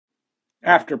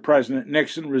After President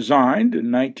Nixon resigned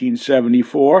in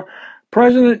 1974,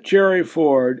 President Gerry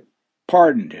Ford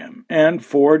pardoned him, and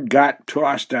Ford got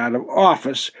tossed out of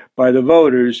office by the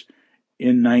voters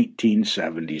in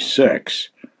 1976.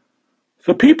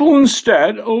 The people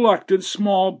instead elected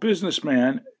small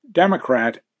businessman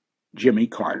Democrat Jimmy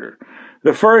Carter,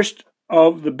 the first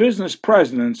of the business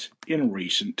presidents in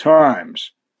recent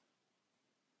times.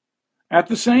 At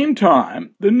the same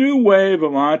time, the new wave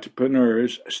of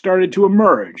entrepreneurs started to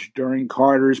emerge during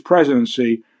Carter's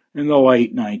presidency in the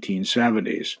late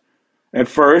 1970s. At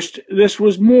first, this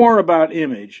was more about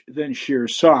image than sheer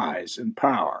size and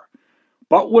power.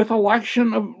 But with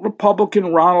election of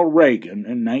Republican Ronald Reagan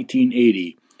in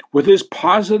 1980, with his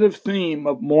positive theme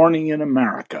of morning in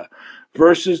America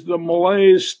versus the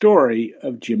malaise story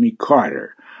of Jimmy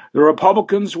Carter, the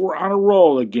Republicans were on a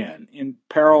roll again. In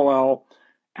parallel,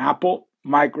 Apple,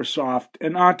 Microsoft,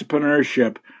 and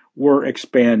entrepreneurship were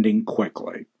expanding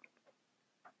quickly.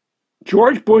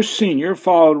 George Bush Sr.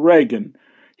 followed Reagan.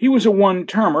 He was a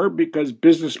one-termer because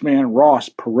businessman Ross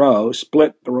Perot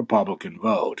split the Republican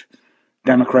vote.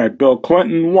 Democrat Bill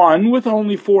Clinton won with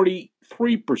only 43%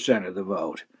 of the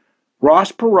vote.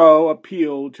 Ross Perot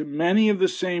appealed to many of the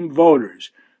same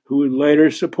voters who would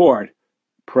later support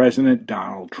President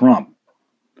Donald Trump.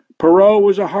 Perot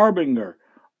was a harbinger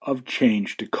of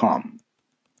change to come.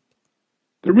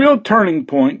 The real turning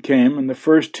point came in the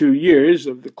first 2 years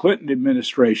of the Clinton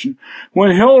administration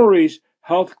when Hillary's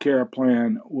health care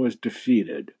plan was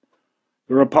defeated.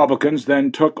 The Republicans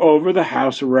then took over the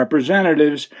House of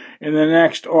Representatives in the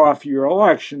next off-year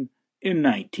election in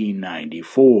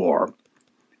 1994.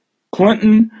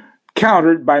 Clinton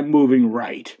countered by moving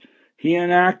right. He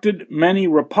enacted many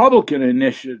Republican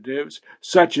initiatives,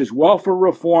 such as welfare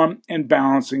reform and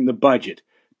balancing the budget,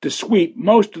 to sweep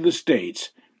most of the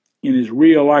states in his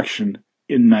re-election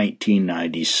in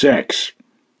 1996.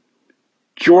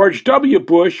 George W.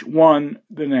 Bush won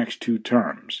the next 2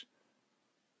 terms.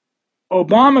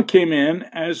 Obama came in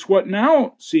as what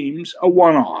now seems a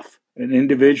one-off, an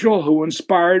individual who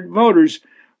inspired voters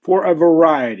for a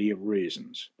variety of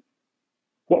reasons.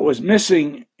 What was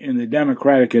missing in the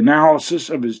Democratic analysis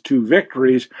of his 2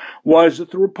 victories was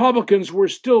that the Republicans were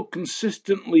still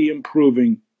consistently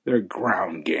improving their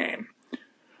ground game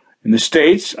in the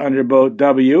states under both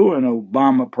W and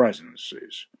Obama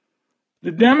presidencies.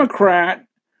 The Democrat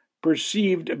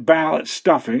perceived ballot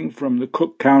stuffing from the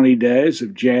Cook County days of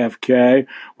JFK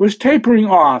was tapering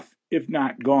off, if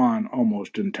not gone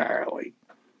almost entirely.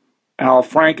 Al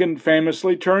Franken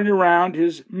famously turned around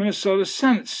his Minnesota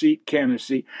Senate seat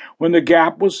candidacy when the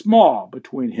gap was small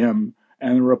between him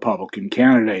and the Republican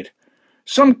candidate.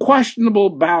 Some questionable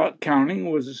ballot counting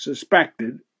was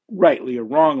suspected, rightly or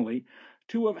wrongly,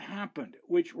 to have happened,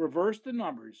 which reversed the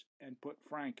numbers and put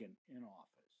Franken in office.